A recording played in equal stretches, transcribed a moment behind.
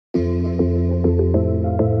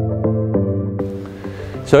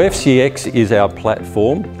So FCX is our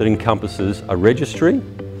platform that encompasses a registry,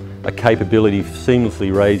 a capability for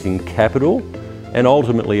seamlessly raising capital, and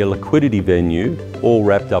ultimately a liquidity venue, all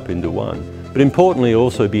wrapped up into one. But importantly,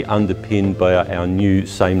 also be underpinned by our new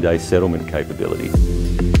same-day settlement capability.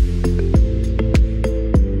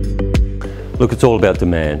 Look, it's all about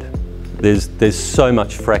demand. There's so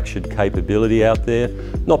much fractured capability out there,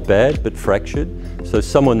 not bad, but fractured. So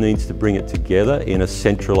someone needs to bring it together in a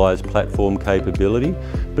centralised platform capability.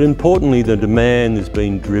 But importantly, the demand has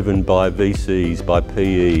been driven by VCs, by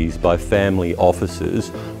PEs, by family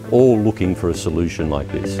offices, all looking for a solution like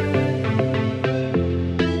this.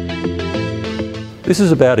 This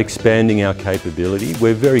is about expanding our capability.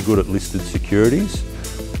 We're very good at listed securities,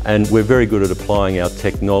 and we're very good at applying our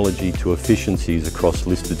technology to efficiencies across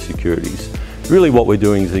listed securities. Really what we're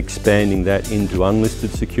doing is expanding that into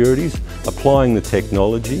unlisted securities, applying the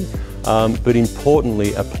technology, but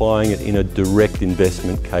importantly applying it in a direct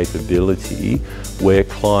investment capability where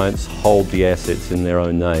clients hold the assets in their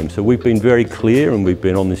own name. So we've been very clear, and we've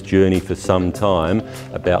been on this journey for some time,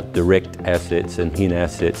 about direct assets and HIN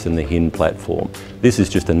assets and the HIN platform. This is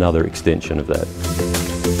just another extension of that.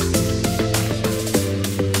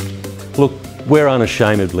 Look, we're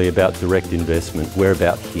unashamedly about direct investment. We're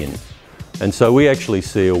about HIN. And so we actually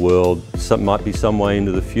see a world, might be some way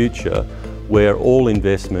into the future, where all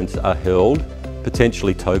investments are held,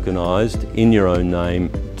 potentially tokenised, in your own name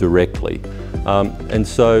directly. And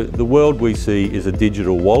so the world we see is a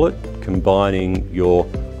digital wallet combining your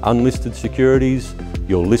unlisted securities,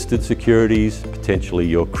 your listed securities, potentially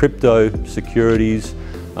your crypto securities,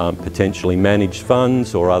 potentially managed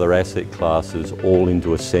funds or other asset classes, all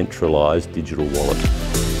into a centralised digital wallet.